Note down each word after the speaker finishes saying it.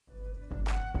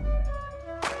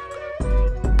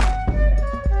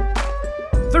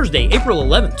Thursday, April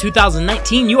 11th,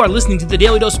 2019. You are listening to the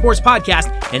Daly Dose Sports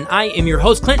Podcast, and I am your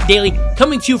host, Clint Daly,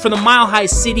 coming to you from the Mile High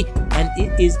City, and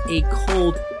it is a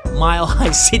cold Mile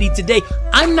High City today.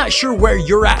 I'm not sure where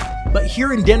you're at, but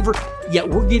here in Denver, yeah,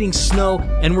 we're getting snow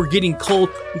and we're getting cold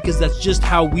because that's just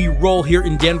how we roll here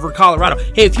in Denver, Colorado.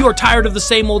 Hey, if you are tired of the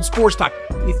same old sports talk,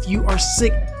 if you are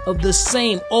sick of the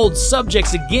same old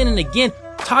subjects again and again,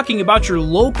 talking about your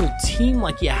local team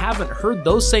like you haven't heard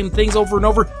those same things over and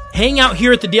over, hang out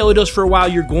here at the Daly Dose for a while.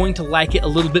 You're going to like it a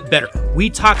little bit better.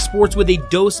 We talk sports with a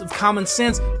dose of common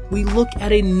sense. We look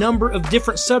at a number of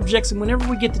different subjects, and whenever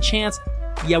we get the chance,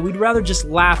 yeah, we'd rather just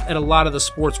laugh at a lot of the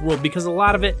sports world because a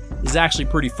lot of it is actually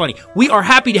pretty funny. We are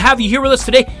happy to have you here with us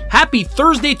today. Happy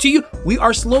Thursday to you. We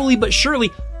are slowly but surely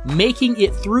making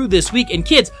it through this week. And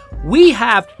kids, we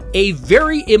have a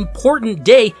very important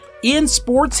day in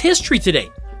sports history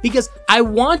today because I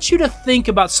want you to think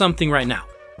about something right now.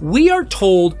 We are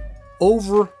told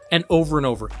over and over and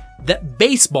over that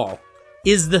baseball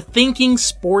is the thinking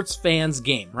sports fan's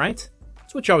game, right?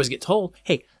 That's what you always get told.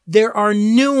 Hey, there are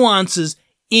nuances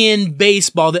in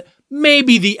baseball that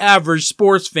maybe the average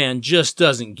sports fan just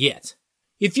doesn't get.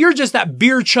 If you're just that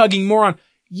beer-chugging moron,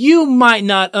 you might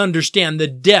not understand the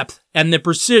depth and the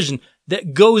precision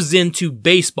that goes into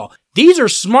baseball. These are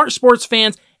smart sports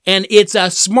fans, and it's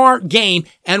a smart game,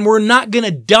 and we're not going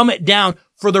to dumb it down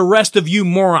for the rest of you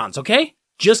morons, okay?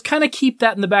 Just kind of keep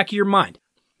that in the back of your mind.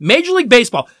 Major League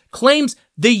Baseball claims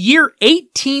the year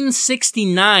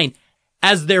 1869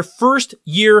 as their first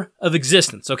year of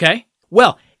existence, okay?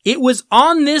 Well, it was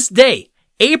on this day,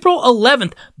 April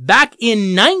 11th, back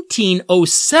in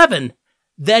 1907,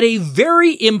 that a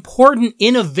very important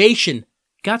innovation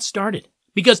got started.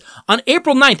 Because on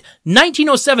April 9th,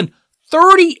 1907,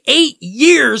 38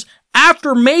 years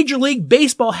after Major League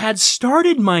Baseball had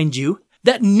started, mind you,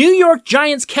 that New York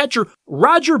Giants catcher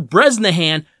Roger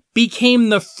Bresnahan became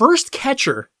the first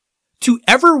catcher to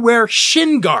ever wear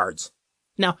shin guards.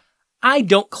 Now, I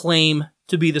don't claim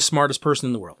to be the smartest person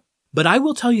in the world, but I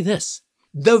will tell you this.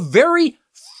 The very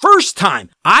first time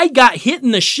I got hit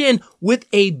in the shin with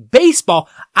a baseball,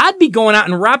 I'd be going out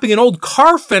and wrapping an old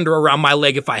car fender around my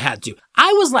leg if I had to.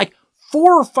 I was like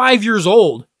 4 or 5 years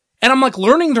old, and I'm like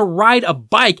learning to ride a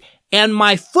bike, and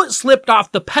my foot slipped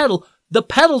off the pedal. The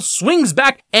pedal swings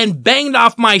back and banged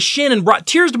off my shin and brought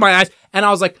tears to my eyes, and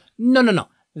I was like, no.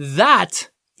 That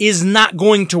is not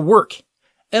going to work.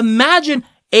 Imagine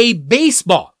a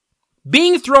baseball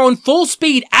being thrown full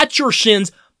speed at your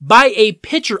shins by a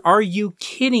pitcher. Are you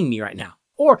kidding me right now?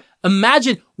 Or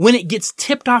imagine when it gets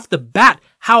tipped off the bat,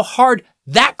 how hard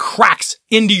that cracks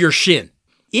into your shin.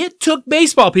 It took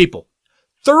baseball people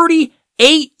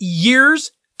 38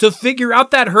 years to figure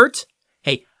out that hurt.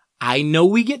 Hey, I know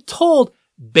we get told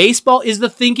baseball is the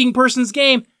thinking person's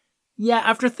game. Yeah,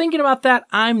 after thinking about that,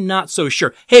 I'm not so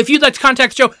sure. Hey, if you'd like to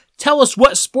contact the show, tell us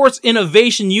what sports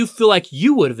innovation you feel like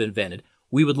you would have invented.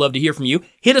 We would love to hear from you.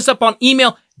 Hit us up on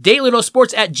email,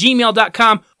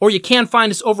 dalydosports@gmail.com, or you can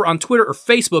find us over on Twitter or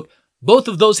Facebook. Both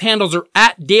of those handles are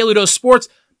at Daly Dose Sports.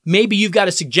 Maybe you've got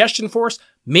a suggestion for us.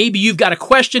 Maybe you've got a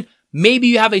question. Maybe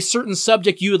you have a certain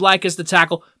subject you would like us to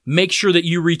tackle. Make sure that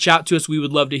you reach out to us. We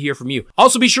would love to hear from you.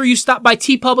 Also, be sure you stop by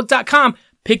tpublic.com.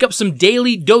 Pick up some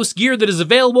Daly Dose gear that is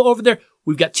available over there.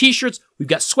 We've got t-shirts, we've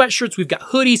got sweatshirts, we've got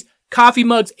hoodies, coffee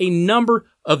mugs, a number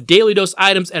of Daly Dose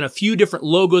items, and a few different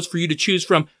logos for you to choose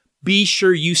from. Be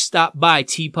sure you stop by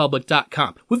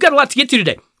tpublic.com. We've got a lot to get to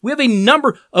today. We have a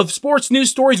number of sports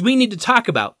news stories we need to talk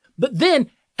about. But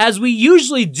then, as we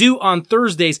usually do on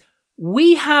Thursdays,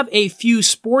 we have a few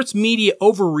sports media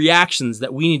overreactions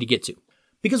that we need to get to.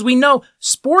 Because we know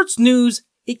sports news,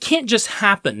 it can't just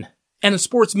happen and the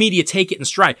sports media take it in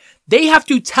stride. They have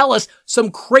to tell us some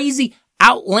crazy,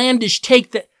 outlandish take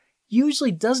that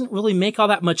usually doesn't really make all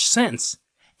that much sense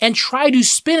and try to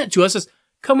spin it to us as,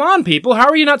 come on, people, how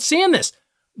are you not seeing this?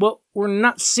 Well, we're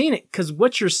not seeing it because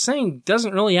what you're saying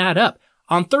doesn't really add up.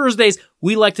 On Thursdays,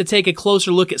 we like to take a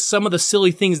closer look at some of the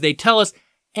silly things they tell us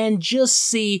and just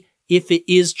see if it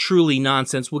is truly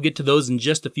nonsense. We'll get to those in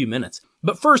just a few minutes.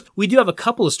 But first, we do have a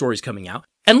couple of stories coming out.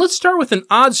 And let's start with an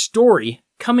odd story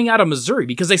coming out of Missouri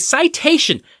because a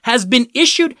citation has been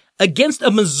issued against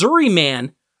a Missouri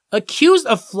man accused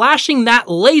of flashing that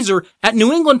laser at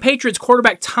New England Patriots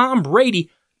quarterback Tom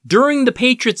Brady during the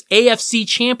Patriots AFC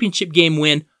Championship game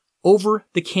win over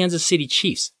the Kansas City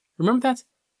Chiefs. Remember that?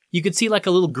 You could see like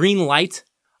a little green light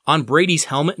on Brady's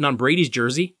helmet and on Brady's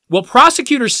jersey. Well,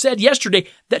 prosecutors said yesterday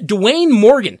that Dwayne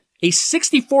Morgan, a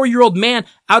 64-year-old man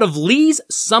out of Lee's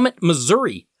Summit,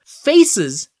 Missouri,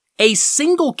 faces a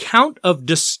single count of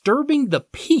disturbing the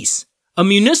peace, a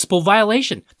municipal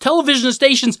violation. Television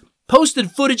stations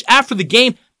posted footage after the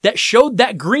game that showed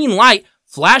that green light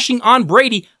flashing on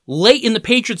Brady late in the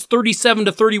Patriots'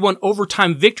 37-31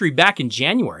 overtime victory back in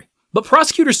January. But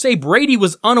prosecutors say Brady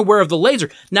was unaware of the laser.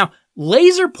 Now,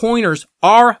 laser pointers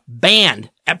are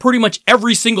banned at pretty much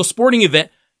every single sporting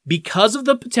event because of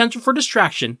the potential for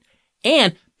distraction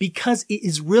and because it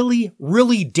is really,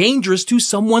 really dangerous to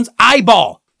someone's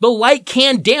eyeball. The light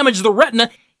can damage the retina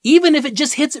even if it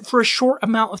just hits it for a short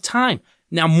amount of time.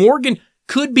 Now, Morgan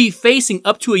could be facing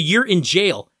up to a year in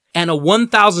jail and a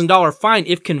 $1,000 fine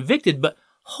if convicted, but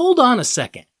hold on a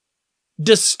second.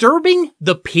 Disturbing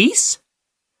the peace?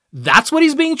 That's what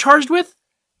he's being charged with?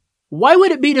 Why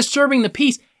would it be disturbing the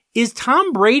peace? Is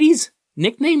Tom Brady's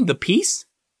nickname the Peace?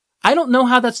 I don't know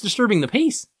how that's disturbing the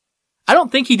peace. I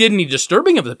don't think he did any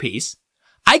disturbing of the peace.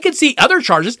 I could see other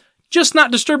charges, just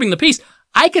not disturbing the peace.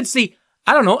 I could see,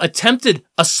 attempted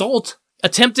assault,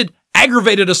 attempted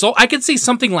aggravated assault. I could see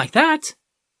something like that.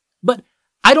 But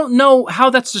I don't know how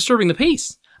that's disturbing the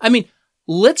peace. I mean,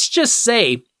 let's just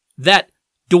say that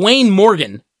Dwayne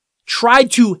Morgan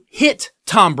tried to hit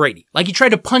Tom Brady, like he tried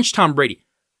to punch Tom Brady.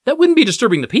 That wouldn't be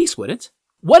disturbing the peace, would it?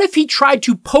 What if he tried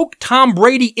to poke Tom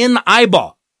Brady in the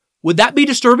eyeball? Would that be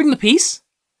disturbing the peace?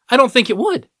 I don't think it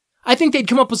would. I think they'd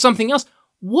come up with something else.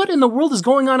 What in the world is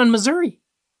going on in Missouri?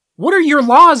 What are your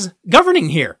laws governing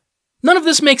here? None of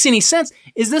this makes any sense.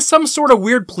 Is this some sort of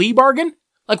weird plea bargain?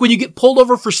 Like when you get pulled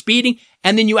over for speeding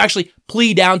and then you actually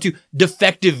plea down to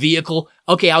defective vehicle.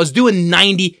 Okay, I was doing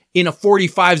 90 in a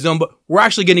 45 zone, but we're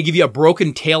actually going to give you a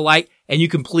broken taillight and you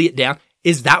can plea it down.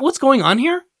 Is that what's going on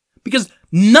here? Because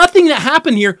nothing that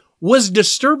happened here was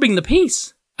disturbing the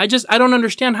peace. I don't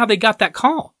understand how they got that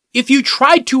call. If you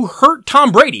tried to hurt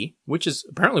Tom Brady, which is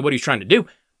apparently what he's trying to do,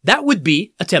 that would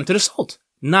be attempted assault,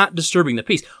 not disturbing the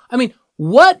peace. I mean,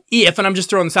 what if, and I'm just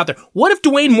throwing this out there, what if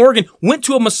Dwayne Morgan went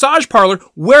to a massage parlor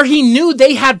where he knew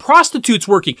they had prostitutes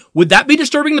working? Would that be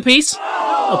disturbing the peace?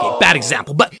 Okay, bad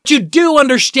example, but you do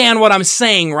understand what I'm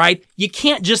saying, right? You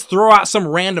can't just throw out some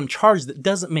random charge that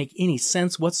doesn't make any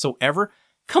sense whatsoever.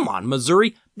 Come on,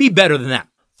 Missouri, be better than that.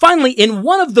 Finally, in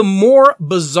one of the more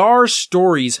bizarre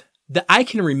stories that I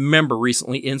can remember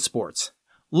recently in sports,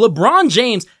 LeBron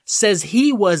James says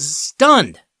he was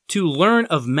stunned to learn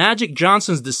of Magic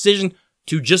Johnson's decision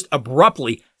to just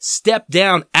abruptly step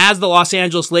down as the Los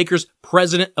Angeles Lakers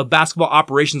president of basketball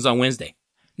operations on Wednesday.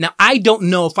 Now, I don't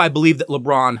know if I believe that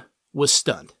LeBron was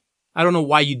stunned. I don't know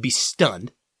why you'd be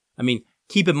stunned. I mean,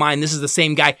 keep in mind, this is the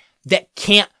same guy that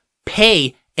can't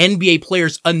pay NBA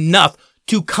players enough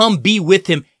to come be with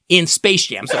him in Space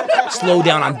Jam. So slow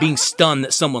down on being stunned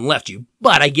that someone left you.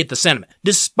 But I get the sentiment.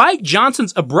 Despite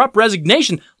Johnson's abrupt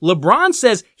resignation, LeBron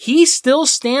says he still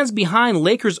stands behind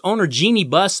Lakers owner Jeannie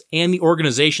Buss and the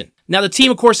organization. Now, the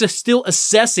team, of course, is still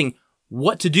assessing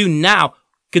what to do now,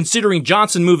 considering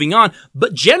Johnson moving on.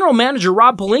 But general manager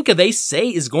Rob Pelinka, they say,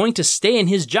 is going to stay in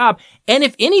his job. And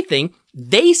if anything,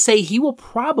 they say he will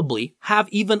probably have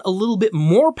even a little bit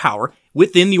more power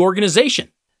within the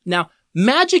organization. Now,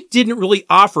 Magic didn't really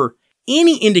offer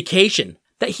any indication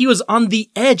that he was on the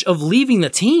edge of leaving the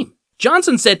team.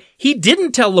 Johnson said he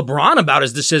didn't tell LeBron about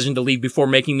his decision to leave before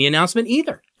making the announcement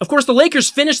either. Of course, the Lakers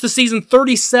finished the season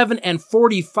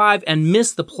 37-45 and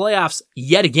missed the playoffs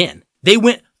yet again. They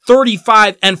went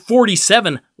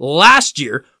 35-47 last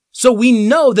year, so we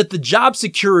know that the job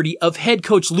security of head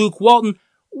coach Luke Walton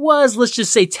was, let's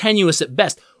just say, tenuous at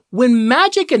best. When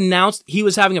Magic announced he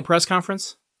was having a press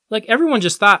conference, everyone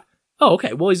just thought, oh,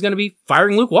 okay, well, he's going to be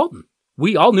firing Luke Walton.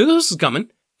 We all knew this was coming.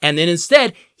 And then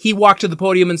instead, he walked to the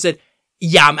podium and said,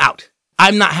 yeah, I'm out.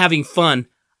 I'm not having fun.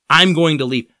 I'm going to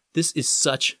leave. This is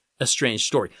such a strange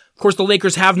story. Of course, the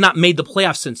Lakers have not made the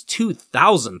playoffs since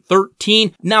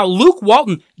 2013. Now, Luke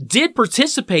Walton did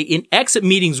participate in exit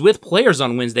meetings with players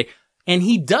on Wednesday, and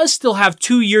he does still have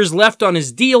 2 years left on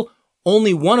his deal.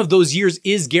 Only one of those years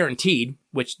is guaranteed,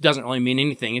 which doesn't really mean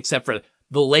anything except for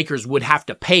the Lakers would have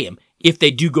to pay him if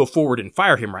they do go forward and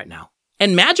fire him right now.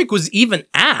 And Magic was even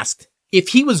asked if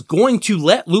he was going to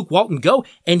let Luke Walton go,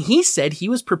 and he said he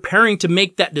was preparing to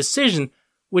make that decision,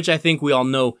 which I think we all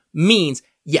know means,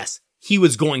 yes, he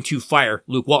was going to fire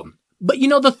Luke Walton. But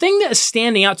the thing that is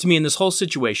standing out to me in this whole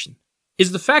situation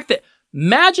is the fact that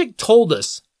Magic told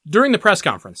us during the press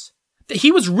conference that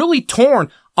he was really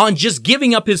torn on just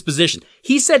giving up his position.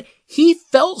 He said he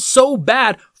felt so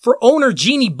bad for owner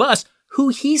Jeannie Buss, who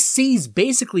he sees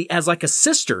basically as like a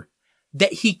sister,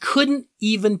 that he couldn't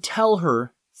even tell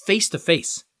her face to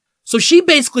face. So she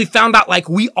basically found out like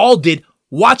we all did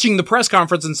watching the press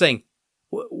conference and saying,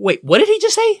 wait, what did he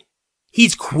just say?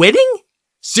 He's quitting?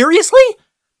 Seriously?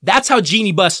 That's how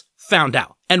Jeannie Buss found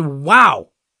out. And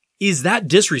wow, is that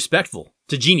disrespectful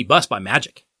to Jeannie Buss by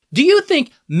Magic. Do you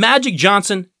think Magic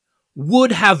Johnson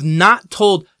would have not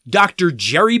told Dr.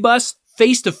 Jerry Buss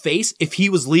face to face if he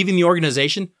was leaving the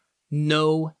organization?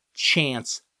 No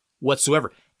chance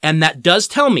whatsoever. And that does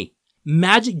tell me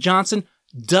Magic Johnson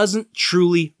doesn't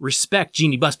truly respect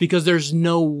Jeannie Buss, because there's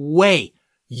no way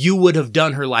you would have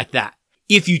done her like that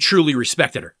if you truly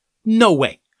respected her. No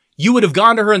way. You would have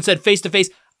gone to her and said face to face,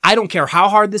 I don't care how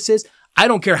hard this is. I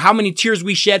don't care how many tears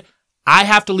we shed. I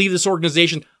have to leave this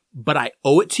organization, but I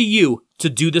owe it to you to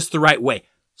do this the right way.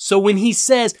 So when he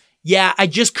says, yeah, I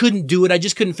just couldn't do it, I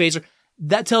just couldn't face her,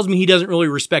 that tells me he doesn't really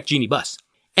respect Jeannie Buss.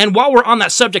 And while we're on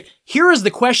that subject, here is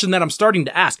the question that I'm starting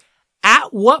to ask.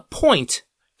 At what point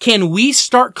can we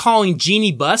start calling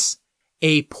Jeannie Buss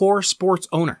a poor sports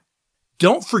owner?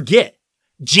 Don't forget,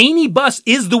 Jeannie Buss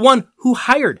is the one who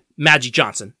hired Magic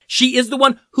Johnson. She is the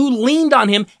one who leaned on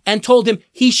him and told him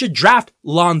he should draft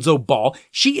Lonzo Ball.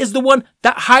 She is the one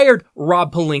that hired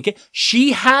Rob Pelinka.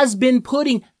 She has been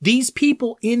putting these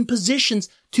people in positions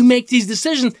to make these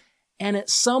decisions. And at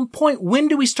some point, when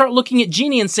do we start looking at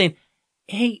Jeannie and saying,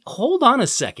 hey, hold on a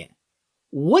second.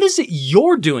 What is it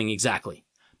you're doing exactly?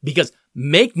 Because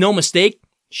make no mistake,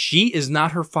 she is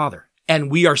not her father.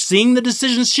 And we are seeing the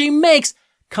decisions she makes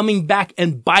coming back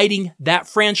and biting that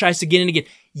franchise again and again.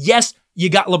 Yes, you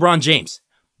got LeBron James.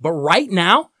 But right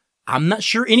now, I'm not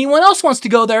sure anyone else wants to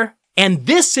go there. And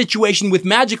this situation with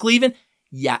Magic leaving,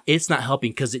 yeah, it's not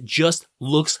helping, because it just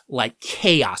looks like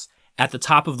chaos at the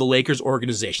top of the Lakers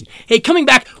organization. Hey, coming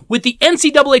back with the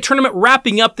NCAA tournament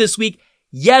wrapping up this week,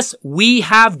 yes, we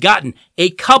have gotten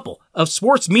a couple of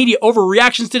sports media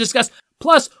overreactions to discuss.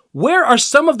 Plus, where are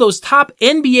some of those top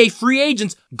NBA free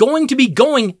agents going to be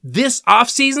going this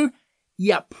offseason?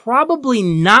 Yeah, probably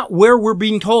not where we're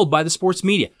being told by the sports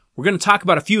media. We're going to talk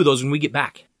about a few of those when we get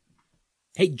back.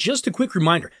 Hey, just a quick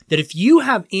reminder that if you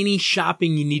have any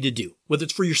shopping you need to do, whether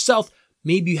it's for yourself,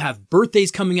 maybe you have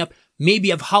birthdays coming up, maybe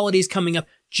you have holidays coming up,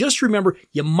 just remember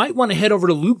you might want to head over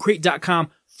to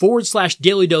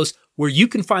lootcrate.com/Daly Dose, where you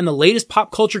can find the latest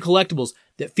pop culture collectibles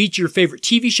that feature your favorite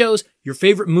TV shows, your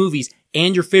favorite movies,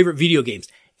 and your favorite video games.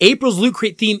 April's Loot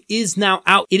Crate theme is now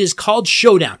out. It is called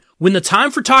Showdown. When the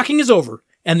time for talking is over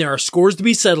and there are scores to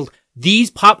be settled, these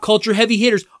pop culture heavy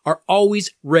hitters are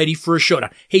always ready for a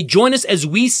showdown. Hey, join us as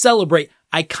we celebrate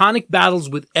iconic battles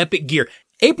with epic gear.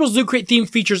 April's Loot Crate theme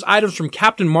features items from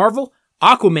Captain Marvel,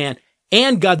 Aquaman,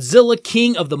 and Godzilla,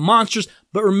 King of the Monsters.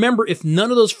 But remember, if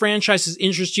none of those franchises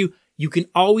interest you, you can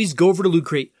always go over to Loot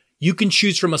Crate. You can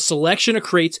choose from a selection of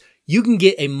crates. You can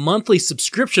get a monthly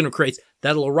subscription of crates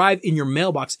that'll arrive in your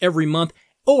mailbox every month.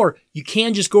 Or you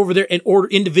can just go over there and order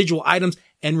individual items.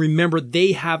 And remember,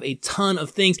 they have a ton of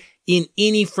things in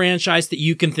any franchise that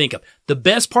you can think of. The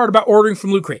best part about ordering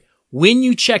from Loot Crate, when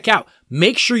you check out,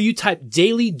 make sure you type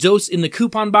Daily Dose in the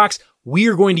coupon box. We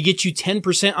are going to get you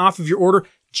 10% off of your order,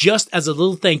 just as a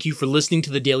little thank you for listening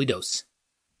to the Daily Dose.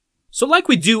 So like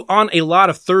we do on a lot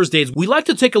of Thursdays, we like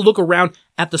to take a look around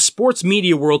at the sports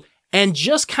media world and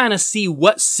just kind of see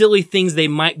what silly things they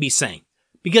might be saying.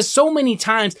 Because so many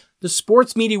times the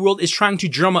sports media world is trying to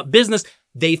drum up business.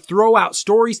 They throw out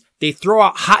stories, they throw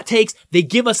out hot takes, they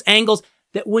give us angles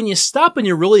that when you stop and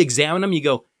you really examine them, you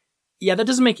go, yeah, that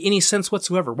doesn't make any sense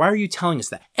whatsoever. Why are you telling us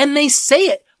that? And they say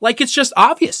it like it's just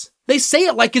obvious. They say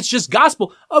it like it's just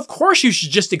gospel. Of course you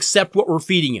should just accept what we're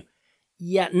feeding you.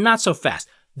 Yeah, not so fast.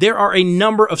 There are a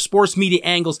number of sports media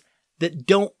angles that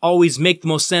don't always make the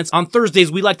most sense. On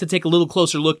Thursdays, we like to take a little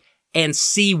closer look and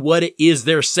see what it is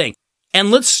they're saying.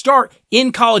 And let's start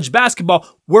in college basketball,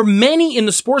 where many in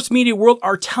the sports media world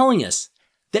are telling us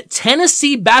that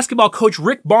Tennessee basketball coach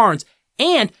Rick Barnes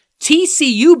and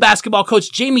TCU basketball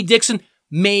coach Jamie Dixon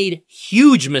made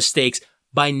huge mistakes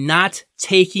by not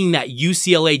taking that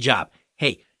UCLA job.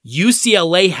 Hey,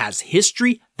 UCLA has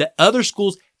history that other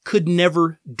schools could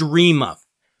never dream of.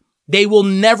 They will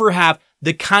never have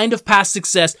the kind of past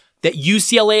success that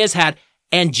UCLA has had,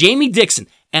 and Jamie Dixon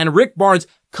and Rick Barnes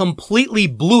completely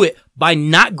blew it by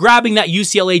not grabbing that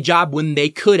UCLA job when they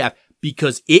could have,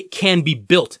 because it can be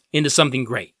built into something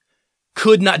great.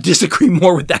 Could not disagree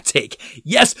more with that take.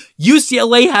 Yes,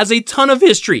 UCLA has a ton of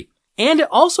history, and it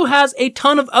also has a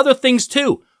ton of other things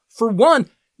too. For one,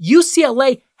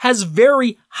 UCLA has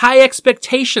very high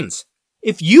expectations.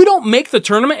 If you don't make the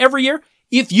tournament every year,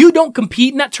 if you don't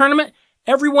compete in that tournament,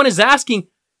 everyone is asking,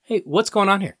 hey, what's going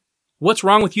on here? What's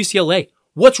wrong with UCLA?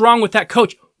 What's wrong with that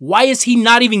coach? Why is he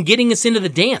not even getting us into the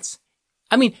dance?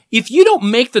 I mean, if you don't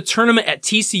make the tournament at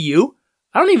TCU,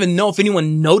 I don't even know if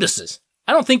anyone notices.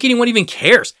 I don't think anyone even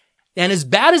cares. And as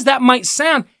bad as that might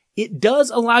sound, it does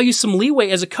allow you some leeway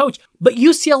as a coach. But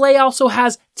UCLA also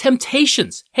has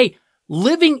temptations. Hey,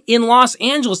 living in Los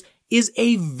Angeles is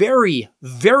a very,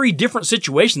 very different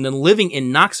situation than living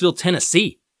in Knoxville,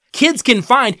 Tennessee. Kids can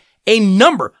find a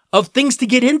number of things to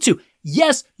get into.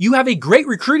 Yes, you have a great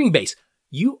recruiting base.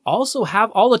 You also have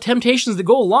all the temptations that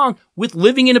go along with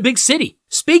living in a big city.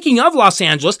 Speaking of Los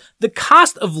Angeles, the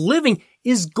cost of living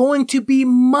is going to be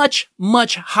much,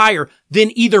 much higher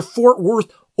than either Fort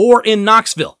Worth or in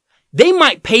Knoxville. They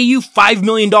might pay you $5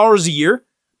 million a year,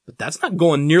 but that's not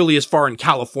going nearly as far in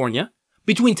California.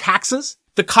 Between taxes,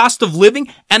 the cost of living,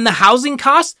 and the housing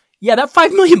costs, yeah, that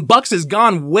 $5 million has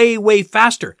gone way, way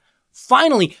faster.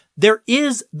 Finally, there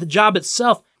is the job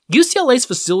itself. UCLA's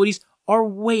facilities are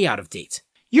way out of date.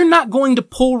 You're not going to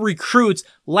pull recruits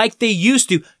like they used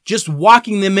to, just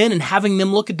walking them in and having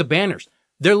them look at the banners.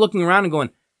 They're looking around and going,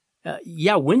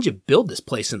 yeah, when did you build this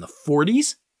place? In the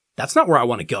 40s? That's not where I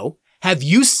want to go. Have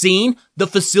you seen the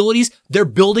facilities they're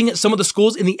building at some of the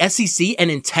schools in the SEC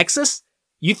and in Texas?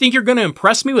 You think you're going to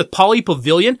impress me with Poly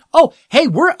Pavilion? Oh, hey,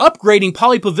 we're upgrading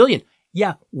Poly Pavilion.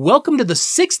 Yeah, welcome to the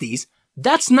 60s.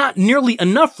 That's not nearly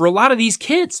enough for a lot of these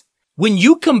kids. When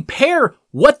you compare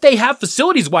what they have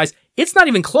facilities-wise, it's not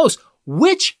even close.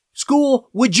 Which school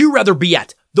would you rather be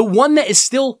at? The one that is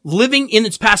still living in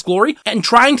its past glory and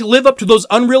trying to live up to those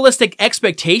unrealistic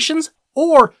expectations?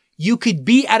 Or you could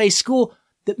be at a school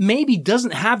that maybe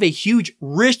doesn't have a huge,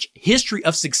 rich history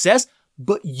of success,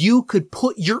 but you could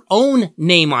put your own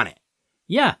name on it.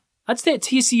 Yeah, I'd stay at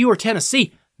TCU or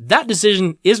Tennessee. That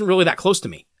decision isn't really that close to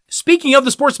me. Speaking of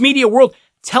the sports media world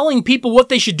telling people what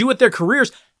they should do with their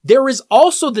careers, there is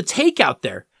also the take out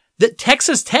there that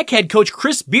Texas Tech head coach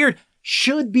Chris Beard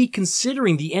should be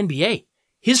considering the NBA.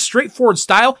 His straightforward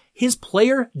style, his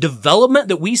player development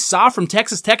that we saw from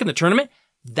Texas Tech in the tournament,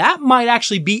 that might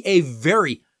actually be a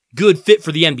very good fit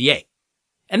for the NBA.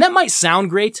 And that might sound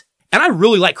great. And I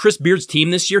really like Chris Beard's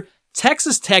team this year.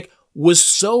 Texas Tech was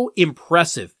so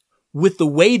impressive with the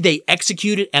way they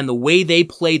executed and the way they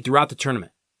played throughout the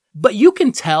tournament. But you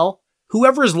can tell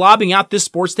whoever is lobbing out this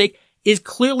sports take is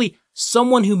clearly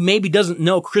someone who maybe doesn't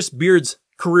know Chris Beard's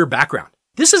career background.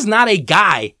 This is not a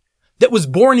guy that was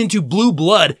born into blue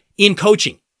blood in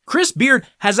coaching. Chris Beard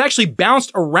has actually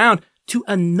bounced around to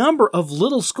a number of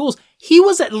little schools. He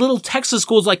was at little Texas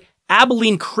schools like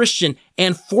Abilene Christian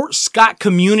and Fort Scott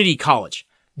Community College.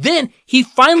 Then he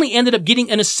finally ended up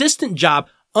getting an assistant job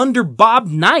under Bob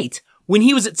Knight when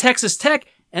he was at Texas Tech,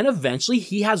 and eventually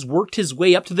he has worked his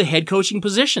way up to the head coaching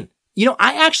position. You know,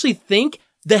 I actually think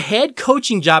the head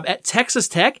coaching job at Texas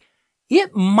Tech,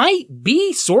 it might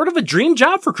be sort of a dream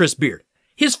job for Chris Beard.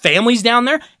 His family's down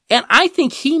there, and I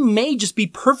think he may just be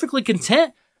perfectly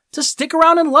content to stick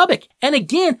around in Lubbock and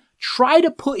again, try to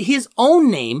put his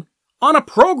own name on a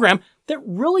program that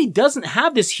really doesn't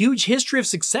have this huge history of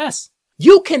success.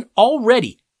 You can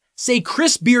already say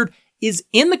Chris Beard is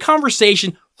in the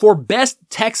conversation for best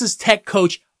Texas Tech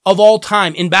coach of all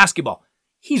time in basketball.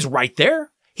 He's right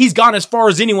there. He's gone as far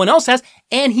as anyone else has,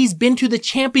 and he's been to the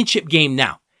championship game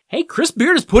now. Hey, Chris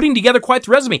Beard is putting together quite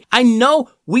the resume. I know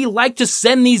we like to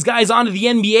send these guys on to the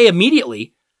NBA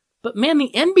immediately, but man,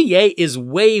 the NBA is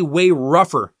way, way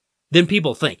rougher than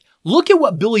people think. Look at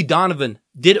what Billy Donovan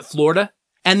did at Florida,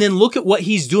 and then look at what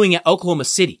he's doing at Oklahoma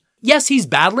City. Yes, he's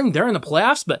battling. They're in the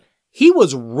playoffs, but he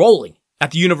was rolling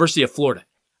at the University of Florida.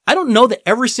 I don't know that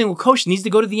every single coach needs to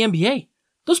go to the NBA.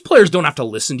 Those players don't have to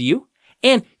listen to you.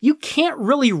 And you can't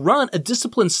really run a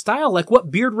disciplined style like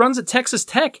what Beard runs at Texas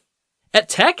Tech. At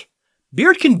Tech,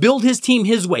 Beard can build his team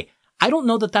his way. I don't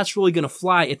know that that's really going to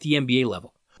fly at the NBA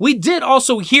level. We did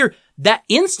also hear that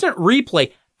instant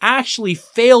replay actually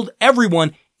failed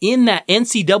everyone in that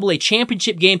NCAA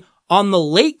championship game on the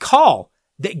late call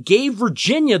that gave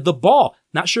Virginia the ball.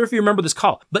 Not sure if you remember this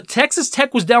call, but Texas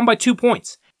Tech was down by 2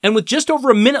 points. And with just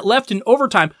over a minute left in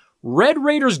overtime, Red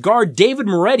Raiders guard David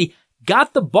Moretti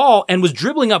got the ball and was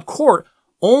dribbling up court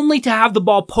only to have the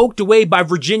ball poked away by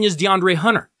Virginia's DeAndre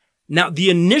Hunter. Now,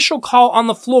 the initial call on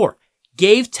the floor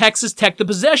gave Texas Tech the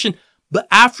possession, but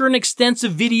after an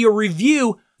extensive video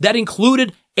review that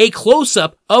included a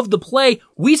close-up of the play,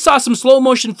 we saw some slow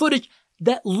motion footage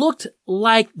that looked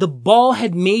like the ball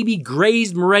had maybe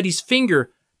grazed Moretti's finger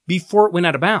before it went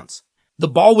out of bounds. The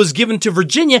ball was given to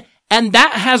Virginia, and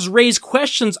that has raised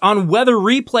questions on whether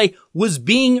replay was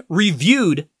being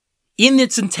reviewed in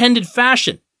its intended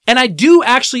fashion. And I do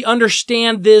actually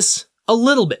understand this a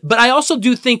little bit, but I also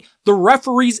do think the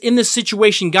referees in this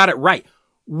situation got it right.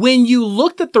 When you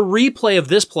looked at the replay of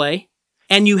this play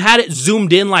and you had it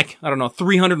zoomed in like,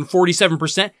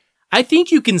 347%, I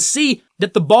think you can see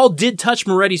that the ball did touch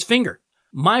Moretti's finger.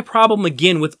 My problem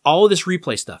again with all of this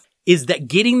replay stuff is that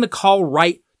getting the call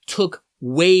right took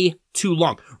way too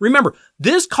long. Remember,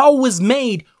 this call was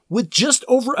made with just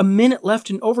over a minute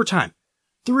left in overtime.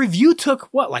 The review took,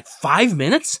 5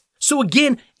 minutes? So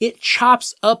again, it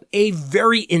chops up a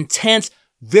very intense,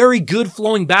 very good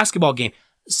flowing basketball game.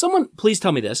 Someone please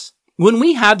tell me this. When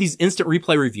we have these instant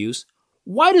replay reviews,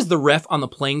 why does the ref on the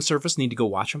playing surface need to go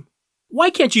watch them? Why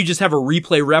can't you just have a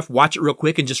replay ref watch it real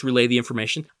quick and just relay the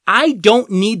information? I don't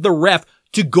need the ref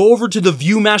to go over to the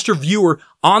Viewmaster viewer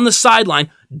on the sideline,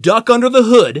 duck under the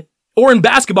hood, or in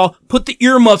basketball, put the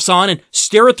earmuffs on and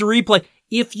stare at the replay.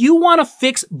 If you want to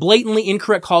fix blatantly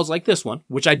incorrect calls like this one,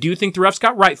 which I do think the refs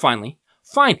got right finally,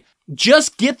 fine.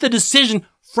 Just get the decision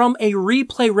from a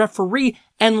replay referee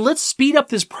and let's speed up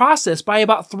this process by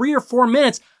about 3 or 4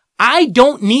 minutes. I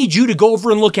don't need you to go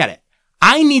over and look at it.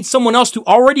 I need someone else to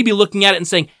already be looking at it and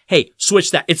saying, hey,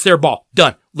 switch that. It's their ball.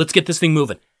 Done. Let's get this thing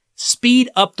moving. Speed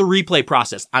up the replay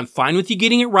process. I'm fine with you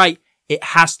getting it right. It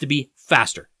has to be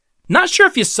faster. Not sure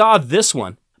if you saw this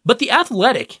one, but The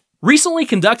Athletic recently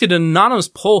conducted an anonymous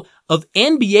poll of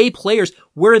NBA players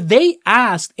where they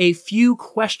asked a few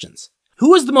questions.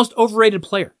 Who is the most overrated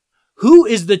player? Who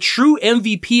is the true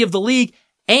MVP of the league?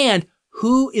 And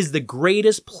who is the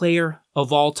greatest player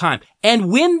of all time?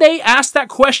 And when they asked that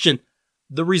question,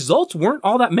 the results weren't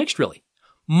all that mixed, really.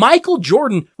 Michael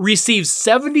Jordan received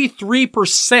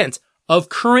 73% of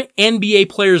current NBA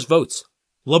players' votes.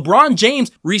 LeBron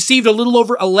James received a little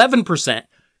over 11%.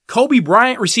 Kobe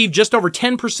Bryant received just over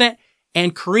 10%.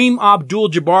 And Kareem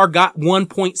Abdul-Jabbar got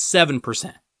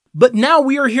 1.7%. But now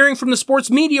we are hearing from the sports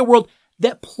media world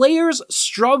that players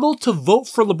struggle to vote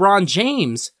for LeBron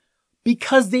James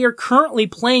because they are currently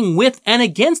playing with and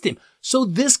against him. So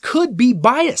this could be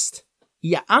biased.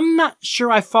 Yeah, I'm not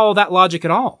sure I follow that logic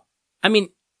at all. I mean,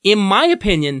 in my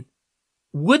opinion,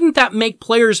 wouldn't that make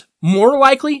players more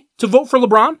likely to vote for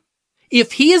LeBron?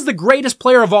 If he is the greatest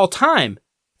player of all time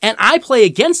and I play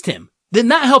against him, then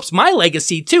that helps my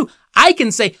legacy too. I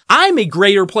can say I'm a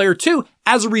greater player too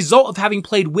as a result of having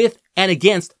played with and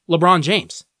against LeBron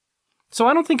James. So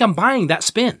I don't think I'm buying that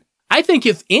spin. I think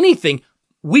if anything,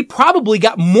 we probably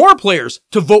got more players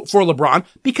to vote for LeBron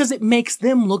because it makes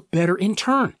them look better in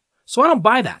turn. So I don't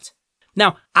buy that.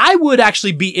 Now, I would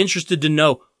actually be interested to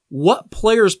know what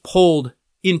players polled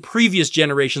in previous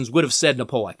generations would have said in a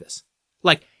poll like this.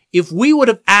 Like, if we would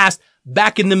have asked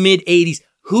back in the mid-'80s,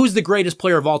 who's the greatest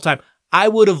player of all time, I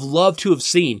would have loved to have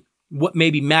seen what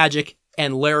maybe Magic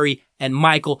and Larry and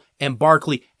Michael and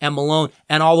Barkley and Malone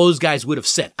and all those guys would have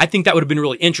said. I think that would have been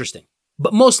really interesting.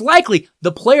 But most likely,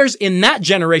 the players in that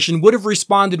generation would have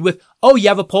responded with, oh, you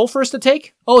have a poll for us to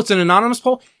take? Oh, it's an anonymous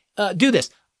poll? Do this.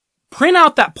 Print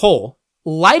out that poll,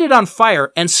 light it on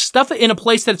fire, and stuff it in a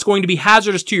place that's going to be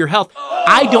hazardous to your health.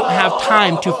 I don't have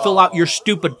time to fill out your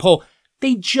stupid poll.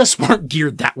 They just weren't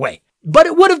geared that way. But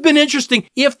it would have been interesting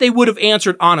if they would have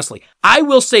answered honestly. I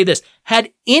will say this.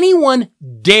 Had anyone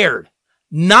dared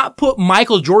not put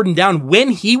Michael Jordan down when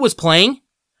he was playing,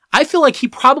 I feel like he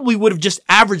probably would have just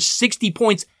averaged 60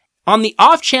 points on the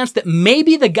off chance that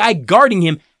maybe the guy guarding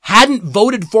him hadn't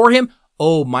voted for him.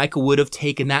 Oh, Michael would have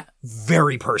taken that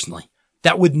very personally.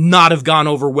 That would not have gone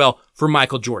over well for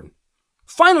Michael Jordan.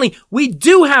 Finally, we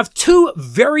do have two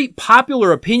very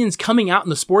popular opinions coming out in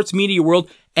the sports media world,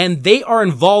 and they are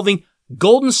involving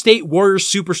Golden State Warriors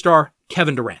superstar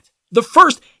Kevin Durant. The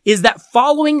first is that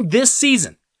following this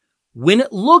season, when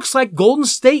it looks like Golden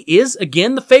State is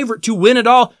again the favorite to win it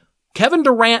all, Kevin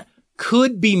Durant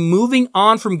could be moving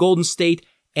on from Golden State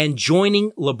and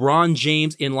joining LeBron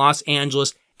James in Los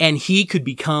Angeles, and he could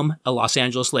become a Los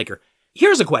Angeles Laker.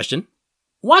 Here's a question.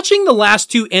 Watching the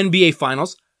last two NBA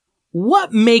finals,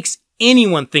 what makes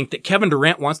anyone think that Kevin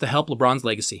Durant wants to help LeBron's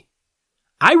legacy?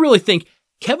 I really think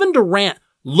Kevin Durant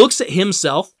looks at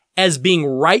himself as being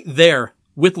right there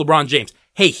with LeBron James.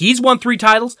 Hey, he's won 3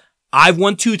 titles, I've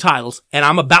won 2 titles, and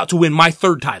I'm about to win my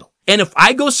 3rd title. And if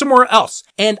I go somewhere else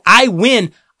and I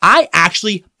win, I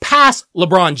actually pass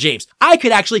LeBron James. I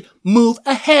could actually move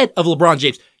ahead of LeBron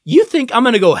James. You think I'm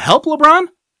going to go help LeBron?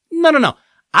 No.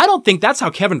 I don't think that's how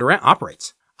Kevin Durant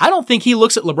operates. I don't think he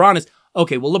looks at LeBron as,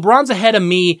 okay, well, LeBron's ahead of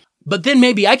me, but then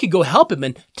maybe I could go help him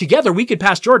and together we could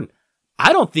pass Jordan.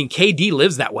 I don't think KD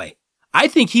lives that way. I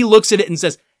think he looks at it and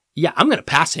says, yeah, I'm going to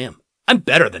pass him. I'm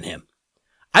better than him.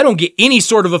 I don't get any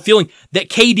sort of a feeling that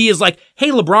KD is like, hey,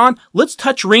 LeBron, let's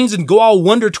touch rings and go all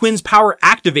Wonder Twins power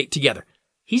activate together.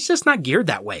 He's just not geared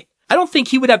that way. I don't think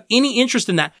he would have any interest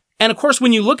in that. And of course,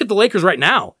 when you look at the Lakers right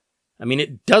now, I mean,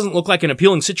 it doesn't look like an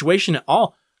appealing situation at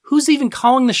all. Who's even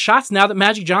calling the shots now that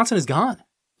Magic Johnson is gone?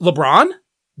 LeBron?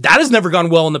 That has never gone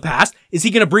well in the past. Is he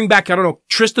going to bring back, I don't know,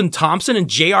 Tristan Thompson and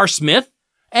J.R. Smith?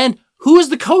 And who is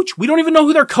the coach? We don't even know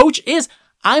who their coach is.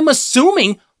 I'm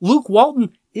assuming Luke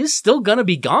Walton is still going to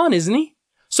be gone, isn't he?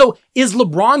 So is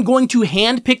LeBron going to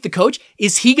handpick the coach?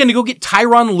 Is he going to go get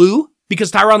Tyronn Lue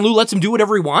because Tyronn Lue lets him do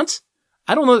whatever he wants?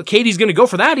 I don't know that KD's going to go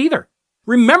for that either.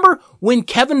 Remember when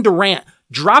Kevin Durant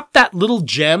dropped that little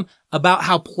gem about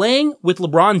how playing with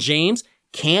LeBron James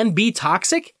can be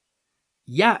toxic?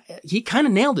 Yeah, he kind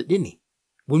of nailed it, didn't he?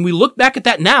 When we look back at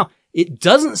that now, it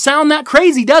doesn't sound that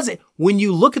crazy, does it? When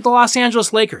you look at the Los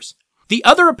Angeles Lakers. The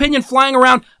other opinion flying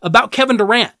around about Kevin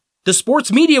Durant, the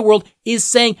sports media world is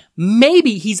saying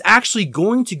maybe he's actually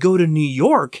going to go to New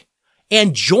York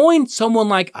and join someone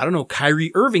like, I don't know,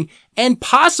 Kyrie Irving and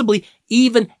possibly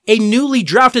even a newly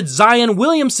drafted Zion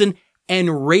Williamson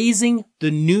and raising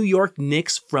the New York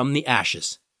Knicks from the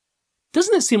ashes.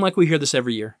 Doesn't it seem like we hear this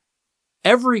every year?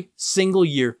 Every single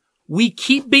year, we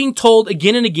keep being told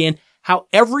again and again how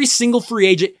every single free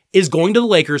agent is going to the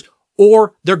Lakers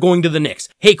or they're going to the Knicks.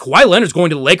 Hey, Kawhi Leonard's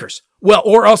going to the Lakers. Well,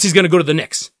 or else he's going to go to the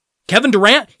Knicks. Kevin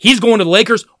Durant, he's going to the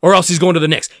Lakers or else he's going to the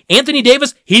Knicks. Anthony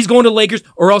Davis, he's going to the Lakers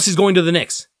or else he's going to the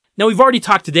Knicks. Now, we've already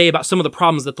talked today about some of the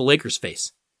problems that the Lakers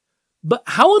face. But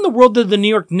how in the world did the New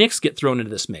York Knicks get thrown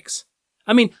into this mix?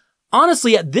 I mean,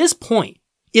 honestly, at this point,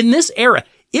 in this era,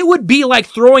 it would be like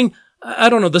throwing, I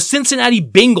don't know, the Cincinnati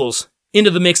Bengals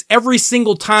into the mix every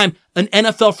single time an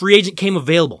NFL free agent came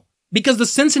available. Because the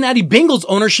Cincinnati Bengals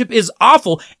ownership is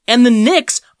awful, and the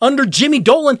Knicks, under Jimmy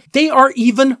Dolan, they are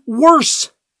even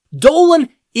worse. Dolan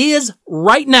is,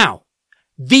 right now,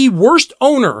 the worst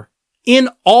owner in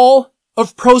all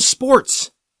of pro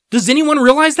sports. Does anyone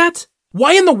realize that?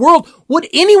 Why in the world would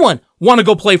anyone want to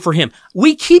go play for him?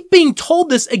 We keep being told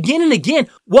this again and again.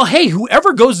 Well, hey,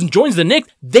 whoever goes and joins the Knicks,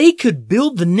 they could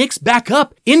build the Knicks back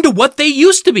up into what they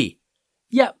used to be.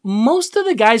 Yeah, most of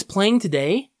the guys playing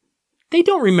today, they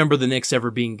don't remember the Knicks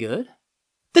ever being good.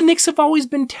 The Knicks have always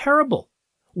been terrible.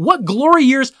 What glory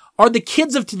years are the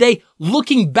kids of today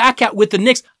looking back at with the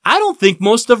Knicks? I don't think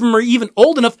most of them are even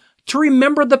old enough to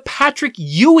remember the Patrick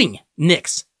Ewing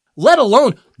Knicks, let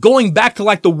alone going back to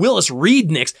like the Willis Reed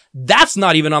Knicks. That's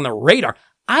not even on the radar.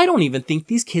 I don't even think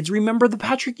these kids remember the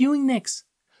Patrick Ewing Knicks.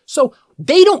 So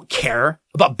they don't care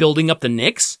about building up the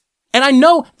Knicks. And I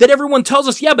know that everyone tells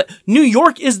us, yeah, but New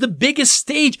York is the biggest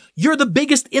stage. You're the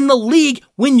biggest in the league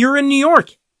when you're in New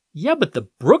York. Yeah, but the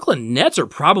Brooklyn Nets are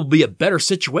probably a better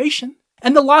situation.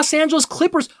 And the Los Angeles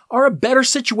Clippers are a better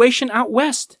situation out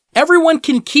west. Everyone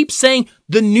can keep saying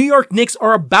the New York Knicks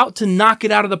are about to knock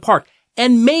it out of the park.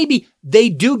 And maybe they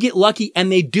do get lucky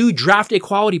and they do draft a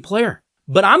quality player.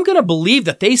 But I'm going to believe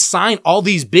that they sign all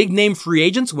these big name free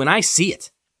agents when I see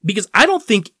it. Because I don't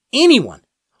think anyone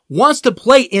wants to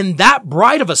play in that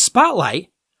bright of a spotlight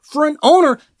for an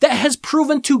owner that has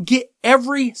proven to get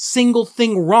every single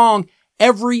thing wrong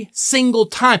every single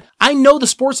time. I know the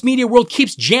sports media world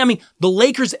keeps jamming the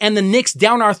Lakers and the Knicks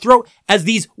down our throat as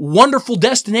these wonderful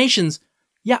destinations.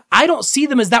 Yeah, I don't see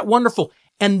them as that wonderful.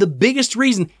 And the biggest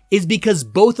reason is because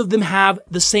both of them have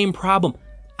the same problem.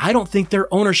 I don't think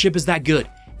their ownership is that good.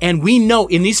 And we know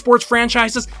in these sports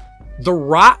franchises, the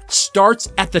rot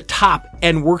starts at the top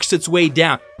and works its way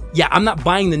down. Yeah, I'm not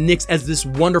buying the Knicks as this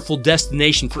wonderful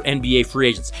destination for NBA free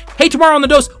agents. Hey, tomorrow on The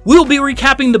Dose, we'll be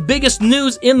recapping the biggest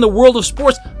news in the world of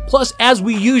sports. Plus, as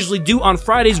we usually do on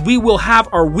Fridays, we will have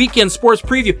our weekend sports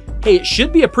preview. Hey, it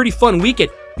should be a pretty fun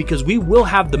weekend because we will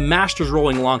have the Masters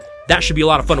rolling along. That should be a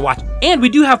lot of fun to watch. And we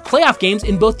do have playoff games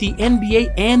in both the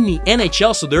NBA and the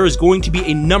NHL, so there is going to be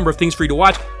a number of things for you to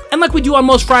watch. And like we do on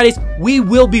most Fridays, we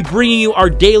will be bringing you our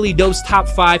Daily Dose Top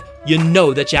 5. You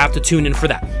know that you have to tune in for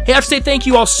that. Hey, I have to say thank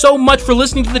you all so much for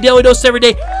listening to the Daily Dose every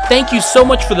day. Thank you so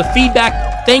much for the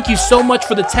feedback. Thank you so much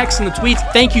for the texts and the tweets.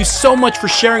 Thank you so much for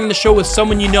sharing the show with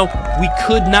someone you know. We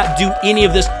could not do any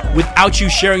of this without you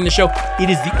sharing the show. It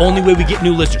is the only way we get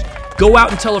new listeners. Go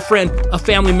out and tell a friend, a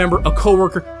family member, a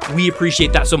coworker. We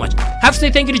appreciate that so much. Have to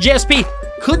say thank you to JSP.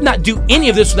 Could not do any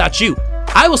of this without you.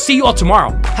 I will see you all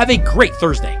tomorrow. Have a great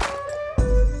Thursday.